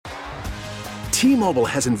T-Mobile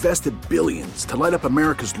has invested billions to light up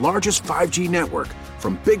America's largest 5G network,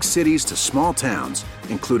 from big cities to small towns,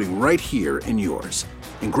 including right here in yours.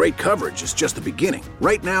 And great coverage is just the beginning.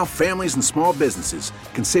 Right now, families and small businesses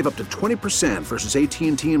can save up to 20% versus AT&T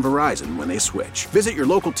and Verizon when they switch. Visit your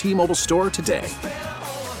local T-Mobile store today.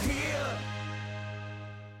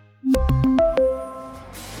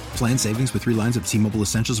 Plan savings with 3 lines of T-Mobile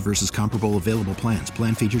Essentials versus comparable available plans.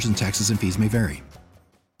 Plan features and taxes and fees may vary.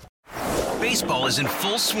 Baseball is in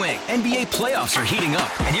full swing. NBA playoffs are heating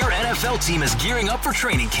up, and your NFL team is gearing up for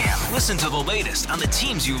training camp. Listen to the latest on the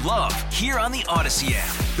teams you love here on the Odyssey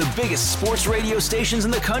app. The biggest sports radio stations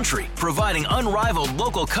in the country, providing unrivaled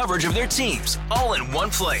local coverage of their teams, all in one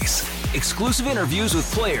place. Exclusive interviews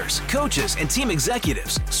with players, coaches, and team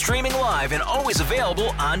executives, streaming live and always available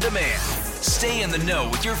on demand. Stay in the know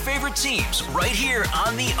with your favorite teams right here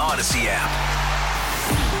on the Odyssey app.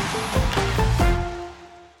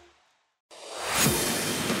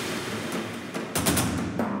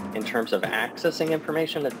 In terms of accessing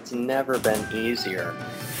information, it's never been easier,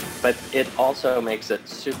 but it also makes it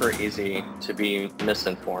super easy to be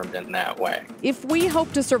misinformed in that way. If we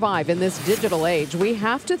hope to survive in this digital age, we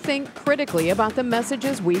have to think critically about the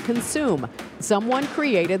messages we consume. Someone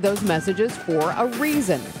created those messages for a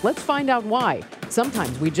reason. Let's find out why.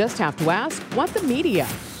 Sometimes we just have to ask, what the media?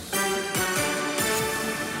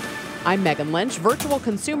 I'm Megan Lynch, virtual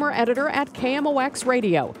consumer editor at KMOX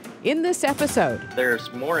Radio. In this episode,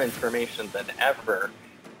 there's more information than ever,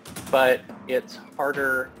 but it's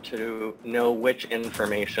harder to know which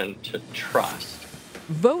information to trust.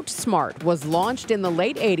 Vote Smart was launched in the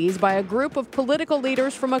late 80s by a group of political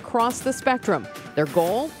leaders from across the spectrum. Their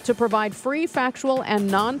goal? To provide free, factual, and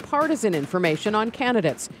nonpartisan information on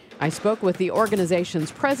candidates. I spoke with the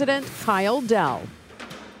organization's president, Kyle Dell.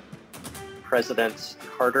 Presidents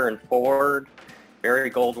Carter and Ford,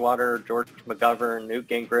 Barry Goldwater, George McGovern, Newt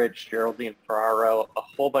Gingrich, Geraldine Ferraro, a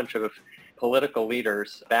whole bunch of political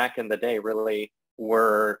leaders back in the day really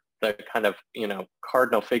were the kind of,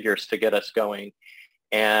 cardinal figures to get us going.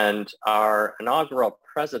 And our inaugural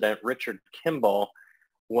president, Richard Kimball,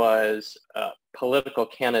 was a political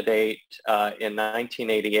candidate in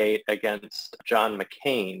 1988 against John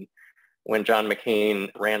McCain, when John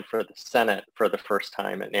McCain ran for the Senate for the first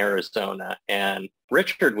time in Arizona. And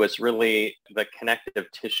Richard was really the connective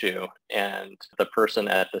tissue and the person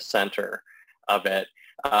at the center of it.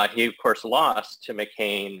 He, of course, lost to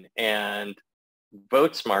McCain, and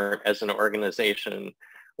Vote Smart as an organization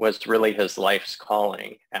was really his life's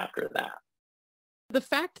calling after that. The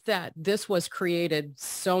fact that this was created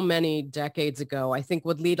so many decades ago, I think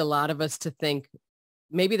would lead a lot of us to think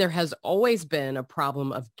maybe there has always been a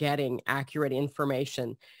problem of getting accurate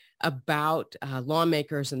information about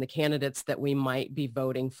lawmakers and the candidates that we might be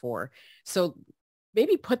voting for. So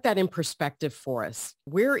maybe put that in perspective for us.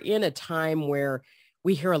 We're in a time where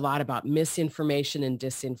we hear a lot about misinformation and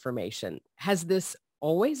disinformation. Has this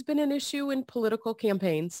always been an issue in political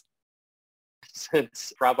campaigns?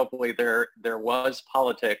 Since probably there was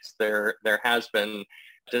politics, there has been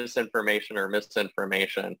disinformation or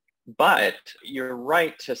misinformation. But you're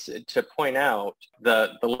right to point out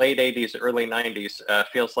the late 80s, early 90s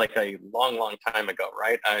feels like a long, long time ago,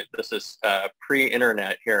 right? This is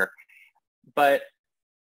pre-internet here. But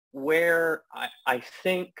where I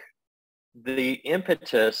think the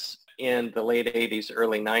impetus in the late 80s,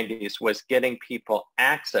 early 90s was getting people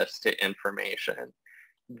access to information.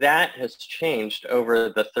 That has changed over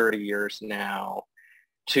the 30 years now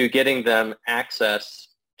to getting them access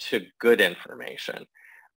to good information.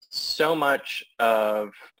 So much of,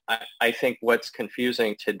 I think, what's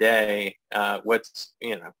confusing today, what's,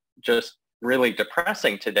 just really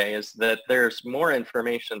depressing today is that there's more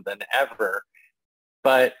information than ever,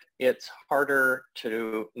 but it's harder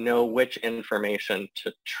to know which information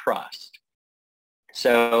to trust.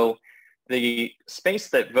 So the space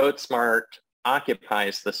that VoteSmart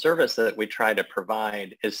occupies, the service that we try to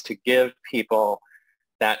provide, is to give people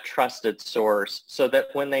that trusted source so that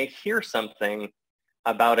when they hear something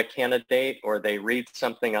about a candidate or they read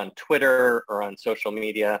something on Twitter or on social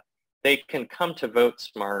media, they can come to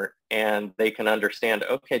VoteSmart and they can understand,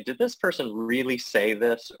 okay, did this person really say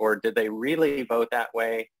this, or did they really vote that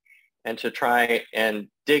way? And to try and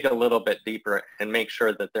dig a little bit deeper and make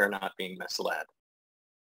sure that they're not being misled.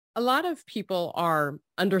 A lot of people are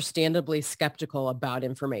understandably skeptical about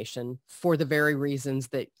information for the very reasons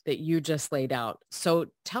that you just laid out. So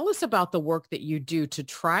tell us about the work that you do to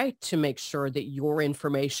try to make sure that your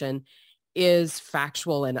information is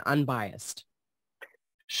factual and unbiased.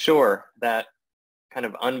 Sure. That kind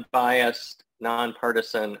of unbiased,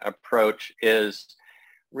 nonpartisan approach is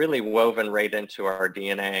really woven right into our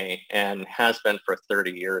DNA and has been for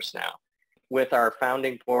 30 years now. With our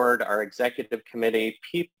founding board, our executive committee,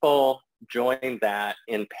 people join that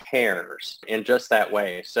in pairs in just that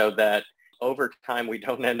way, so that over time we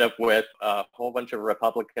don't end up with a whole bunch of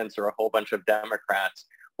Republicans or a whole bunch of Democrats.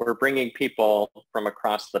 We're bringing people from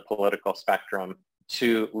across the political spectrum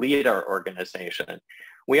to lead our organization.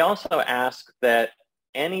 We also ask that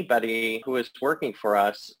anybody who is working for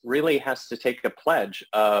us really has to take a pledge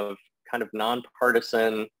of kind of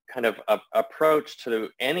nonpartisan kind of approach to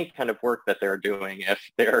any kind of work that they're doing. If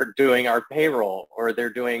they're doing our payroll, or they're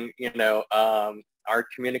doing, our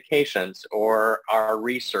communications or our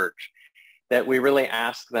research, that we really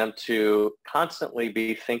ask them to constantly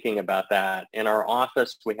be thinking about that. In our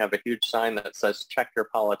office, we have a huge sign that says, check your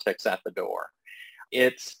politics at the door.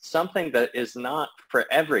 It's something that is not for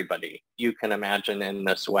everybody, you can imagine, in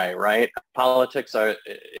this way, right? Politics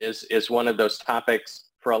is one of those topics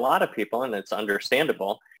for a lot of people, and it's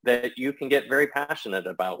understandable, that you can get very passionate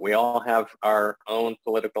about. We all have our own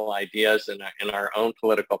political ideas and our own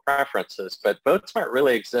political preferences, but VoteSmart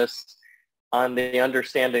really exists on the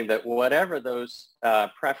understanding that whatever those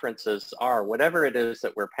preferences are, whatever it is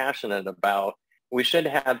that we're passionate about, we should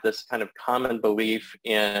have this kind of common belief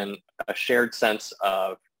in a shared sense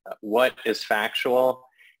of what is factual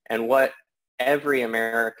and what every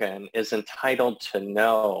American is entitled to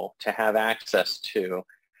know, to have access to,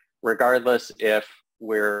 regardless if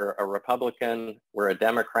we're a Republican, we're a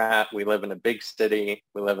Democrat, we live in a big city,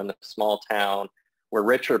 we live in a small town, we're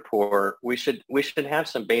rich or poor. We should have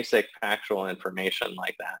some basic factual information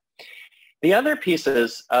like that. The other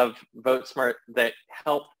pieces of VoteSmart that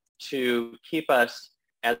help to keep us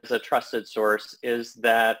as a trusted source is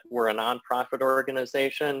that we're a nonprofit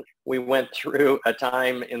organization. We went through a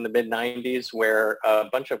time in the mid-90s where a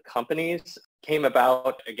bunch of companies came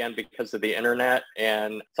about, again, because of the internet,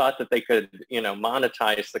 and thought that they could,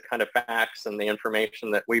 monetize the kind of facts and the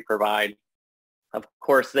information that we provide. Of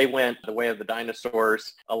course, they went the way of the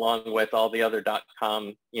dinosaurs, along with all the other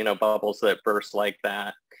 .com, bubbles that burst like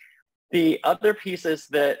that. The other pieces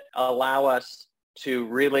that allow us to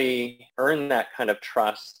really earn that kind of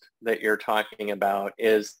trust that you're talking about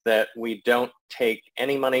is that we don't take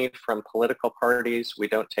any money from political parties. We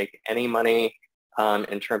don't take any money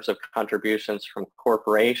in terms of contributions from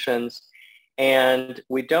corporations. And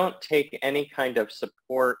we don't take any kind of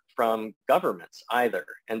support from governments either.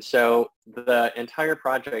 And so the entire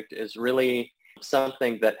project is really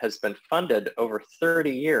something that has been funded over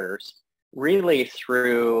 30 years, really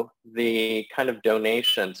through the kind of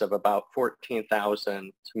donations of about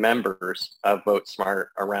 14,000 members of VoteSmart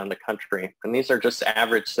around the country. And these are just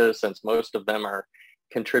average citizens. Most of them are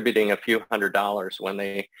contributing a few $100s when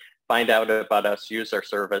they find out about us, use our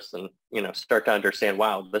service, and start to understand,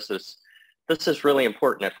 wow, this is really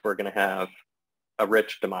important if we're going to have a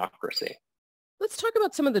rich democracy. Let's talk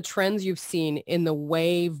about some of the trends you've seen in the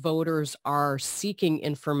way voters are seeking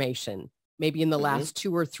information, maybe in the last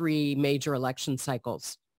 2 or 3 major election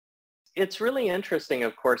cycles. It's really interesting,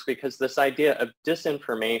 of course, because this idea of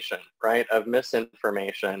disinformation, right, of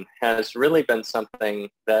misinformation, has really been something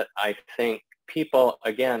that I think people,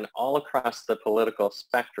 again, all across the political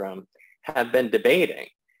spectrum have been debating.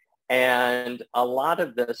 And a lot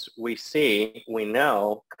of this we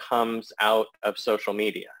know, comes out of social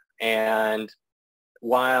media. And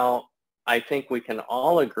while I think we can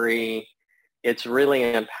all agree it's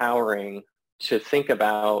really empowering to think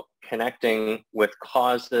about connecting with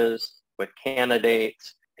causes, with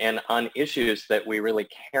candidates, and on issues that we really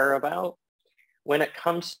care about, when it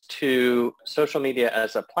comes to social media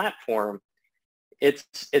as a platform, it's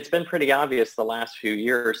been pretty obvious the last few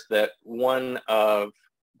years that one of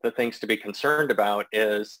the things to be concerned about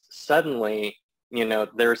is suddenly,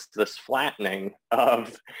 there's this flattening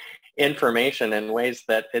of information in ways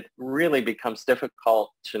that it really becomes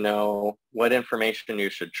difficult to know what information you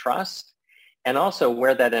should trust and also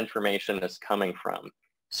where that information is coming from.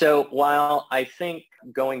 So while I think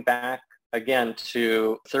going back again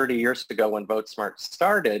to 30 years ago when VoteSmart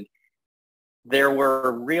started, there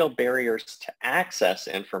were real barriers to access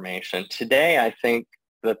information. Today, I think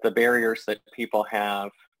that the barriers that people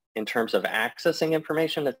have in terms of accessing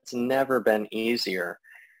information, it's never been easier.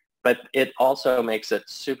 But it also makes it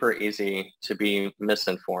super easy to be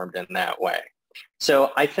misinformed in that way.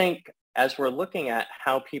 So I think as we're looking at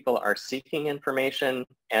how people are seeking information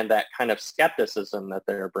and that kind of skepticism that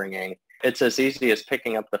they're bringing, it's as easy as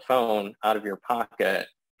picking up the phone out of your pocket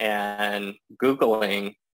and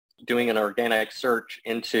Googling, doing an organic search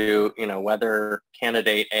into, whether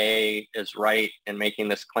candidate A is right in making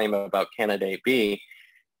this claim about candidate B.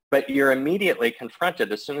 But you're immediately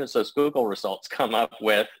confronted as soon as those Google results come up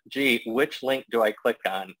with, gee, which link do I click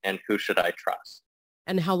on and who should I trust?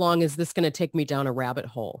 And how long is this going to take me down a rabbit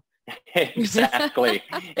hole? Exactly.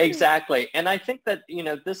 Exactly. And I think that,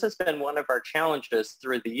 this has been one of our challenges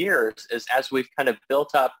through the years is as we've kind of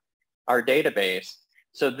built up our database.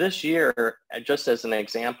 So this year, just as an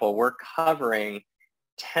example, we're covering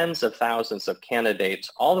tens of thousands of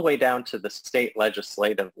candidates all the way down to the state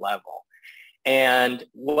legislative level. And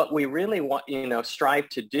what we really want, strive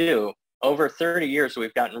to do over 30 years,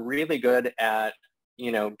 we've gotten really good at,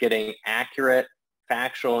 getting accurate,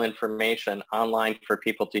 factual information online for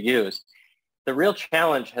people to use. The real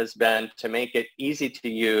challenge has been to make it easy to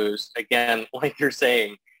use. Again, like you're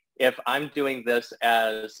saying, if I'm doing this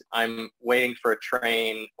as I'm waiting for a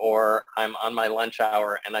train or I'm on my lunch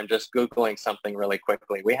hour and I'm just Googling something really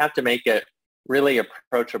quickly, we have to make it really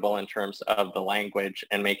approachable in terms of the language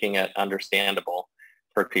and making it understandable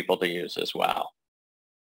for people to use as well.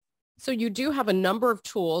 So you do have a number of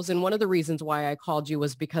tools, and one of the reasons why I called you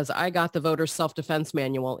was because I got the voter self-defense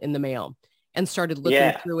manual in the mail and started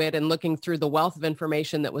looking through it and looking through the wealth of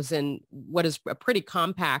information that was in what is a pretty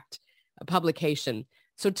compact publication.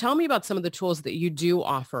 So tell me about some of the tools that you do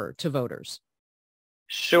offer to voters.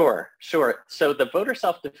 Sure. So the voter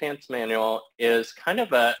self-defense manual is kind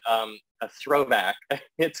of a throwback.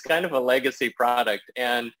 It's kind of a legacy product,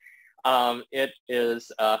 and it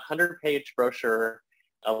is a 100-page brochure,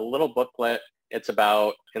 a little booklet. It's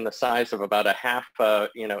about in the size of about a half,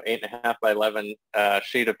 8.5 by 11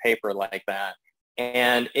 sheet of paper like that.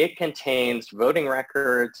 And it contains voting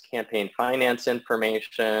records, campaign finance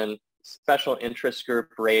information, special interest group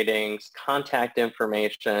ratings, contact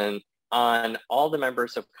information on all the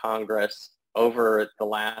members of Congress over the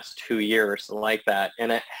last 2 years like that.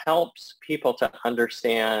 And it helps people to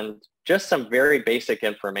understand just some very basic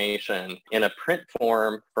information in a print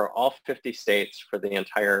form for all 50 states for the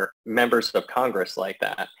entire members of Congress like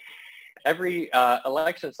that. Every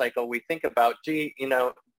election cycle, we think about,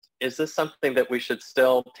 is this something that we should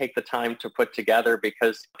still take the time to put together?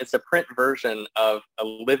 Because it's a print version of a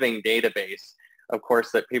living database, of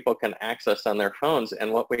course, that people can access on their phones.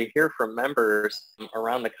 And what we hear from members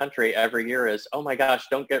around the country every year is, oh my gosh,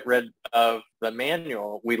 don't get rid of the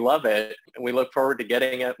manual. We love it. We look forward to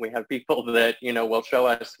getting it. We have people that, will show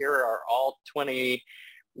us, here are all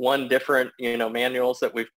 21 different, manuals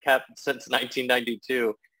that we've kept since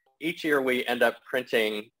 1992. Each year we end up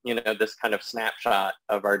printing, this kind of snapshot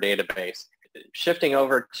of our database. Shifting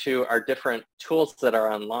over to our different tools that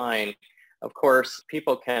are online, of course,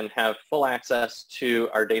 people can have full access to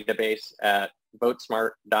our database at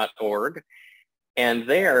votesmart.org. And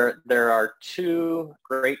there are two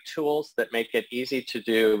great tools that make it easy to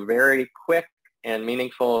do very quick and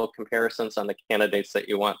meaningful comparisons on the candidates that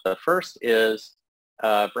you want. The first is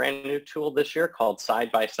a brand new tool this year called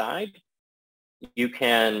Side by Side. You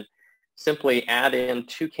can simply add in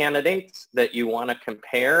two candidates that you want to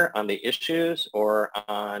compare on the issues or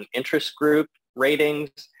on interest group ratings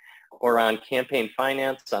or on campaign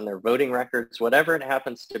finance, on their voting records, whatever it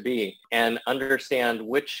happens to be, and understand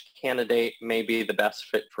which candidate may be the best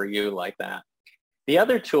fit for you like that. The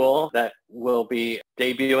other tool that will be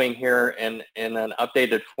debuting here in an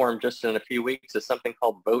updated form just in a few weeks is something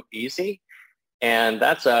called Vote Easy. And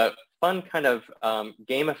that's a fun kind of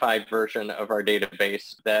gamified version of our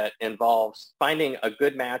database that involves finding a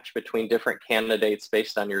good match between different candidates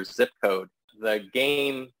based on your zip code. The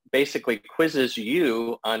game basically quizzes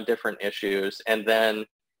you on different issues, and then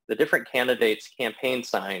the different candidates' campaign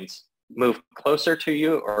signs move closer to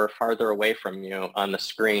you or farther away from you on the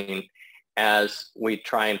screen as we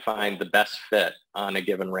try and find the best fit on a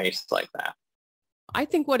given race like that. I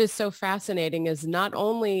think what is so fascinating is not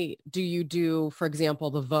only do you do, for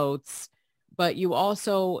example, the votes, but you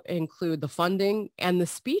also include the funding and the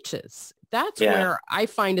speeches. That's where I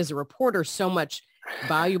find as a reporter so much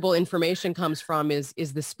valuable information comes from is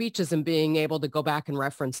the speeches and being able to go back and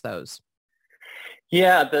reference those.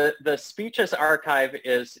 Yeah, the speeches archive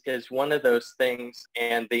is one of those things,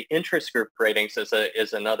 and the interest group ratings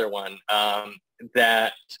is another one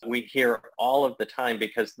that we hear all of the time,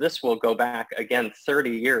 because this will go back again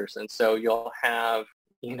 30 years, and so you'll have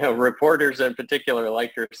reporters in particular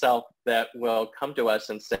like yourself that will come to us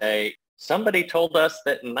and say, somebody told us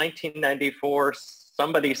that in 1994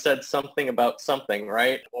 somebody said something about something,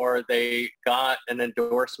 right? Or they got an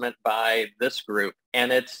endorsement by this group,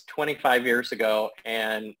 and it's 25 years ago,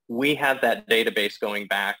 and we have that database going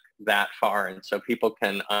back that far. And so people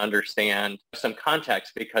can understand some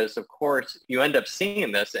context, because of course you end up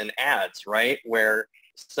seeing this in ads, right? Where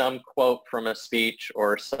some quote from a speech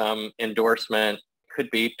or some endorsement could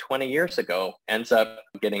be 20 years ago ends up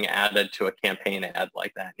getting added to a campaign ad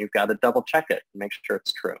like that. You've got to double check it and make sure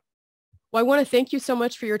it's true. Well, I want to thank you so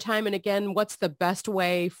much for your time. And again, what's the best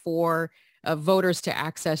way for voters to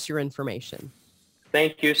access your information?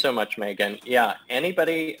 Thank you so much, Megan. Yeah,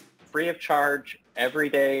 anybody free of charge every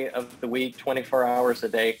day of the week, 24 hours a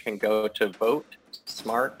day, can go to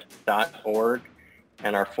votesmart.org,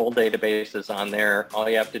 and our full database is on there. All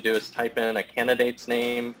you have to do is type in a candidate's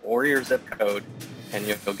name or your zip code, and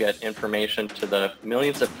you'll get information to the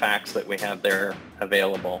millions of facts that we have there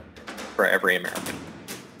available for every American.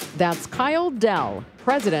 That's Kyle Dell,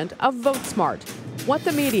 president of VoteSmart. What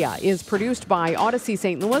the Media is produced by Odyssey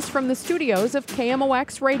St. Louis from the studios of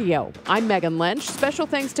KMOX Radio. I'm Megan Lynch. Special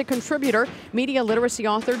thanks to contributor, media literacy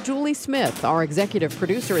author Julie Smith. Our executive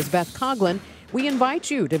producer is Beth Coughlin. We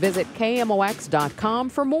invite you to visit KMOX.com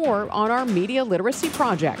for more on our media literacy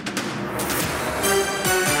project.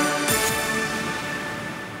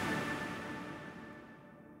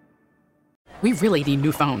 We really need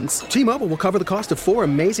new phones. T-Mobile will cover the cost of 4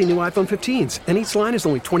 amazing new iPhone 15s, and each line is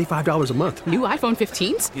only $25 a month. New iPhone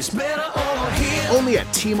 15s? It's better over here. Only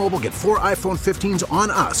at T-Mobile, get 4 iPhone 15s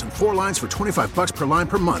on us and 4 lines for $25 per line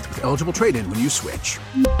per month with eligible trade-in when you switch.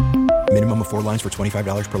 Minimum of 4 lines for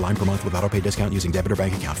 $25 per line per month with autopay discount using debit or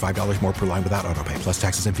bank account. $5 more per line without autopay, plus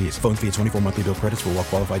taxes and fees. Phone fee at 24 monthly bill credits for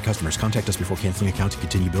well-qualified customers. Contact us before canceling account to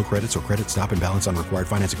continue bill credits or credit stop and balance on required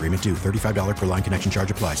finance agreement due. $35 per line connection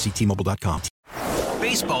charge applies. See T-Mobile.com.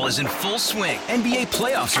 Baseball is in full swing. NBA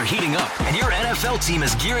playoffs are heating up, and your NFL team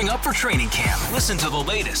is gearing up for training camp. Listen to the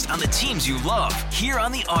latest on the teams you love here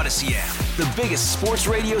on the Odyssey app. The biggest sports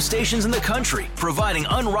radio stations in the country, providing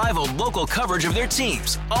unrivaled local coverage of their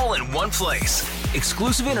teams, all in one place.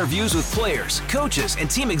 Exclusive interviews with players, coaches,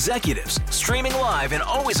 and team executives, streaming live and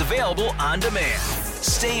always available on demand.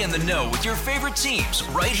 Stay in the know with your favorite teams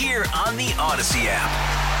right here on the Odyssey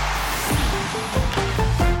app.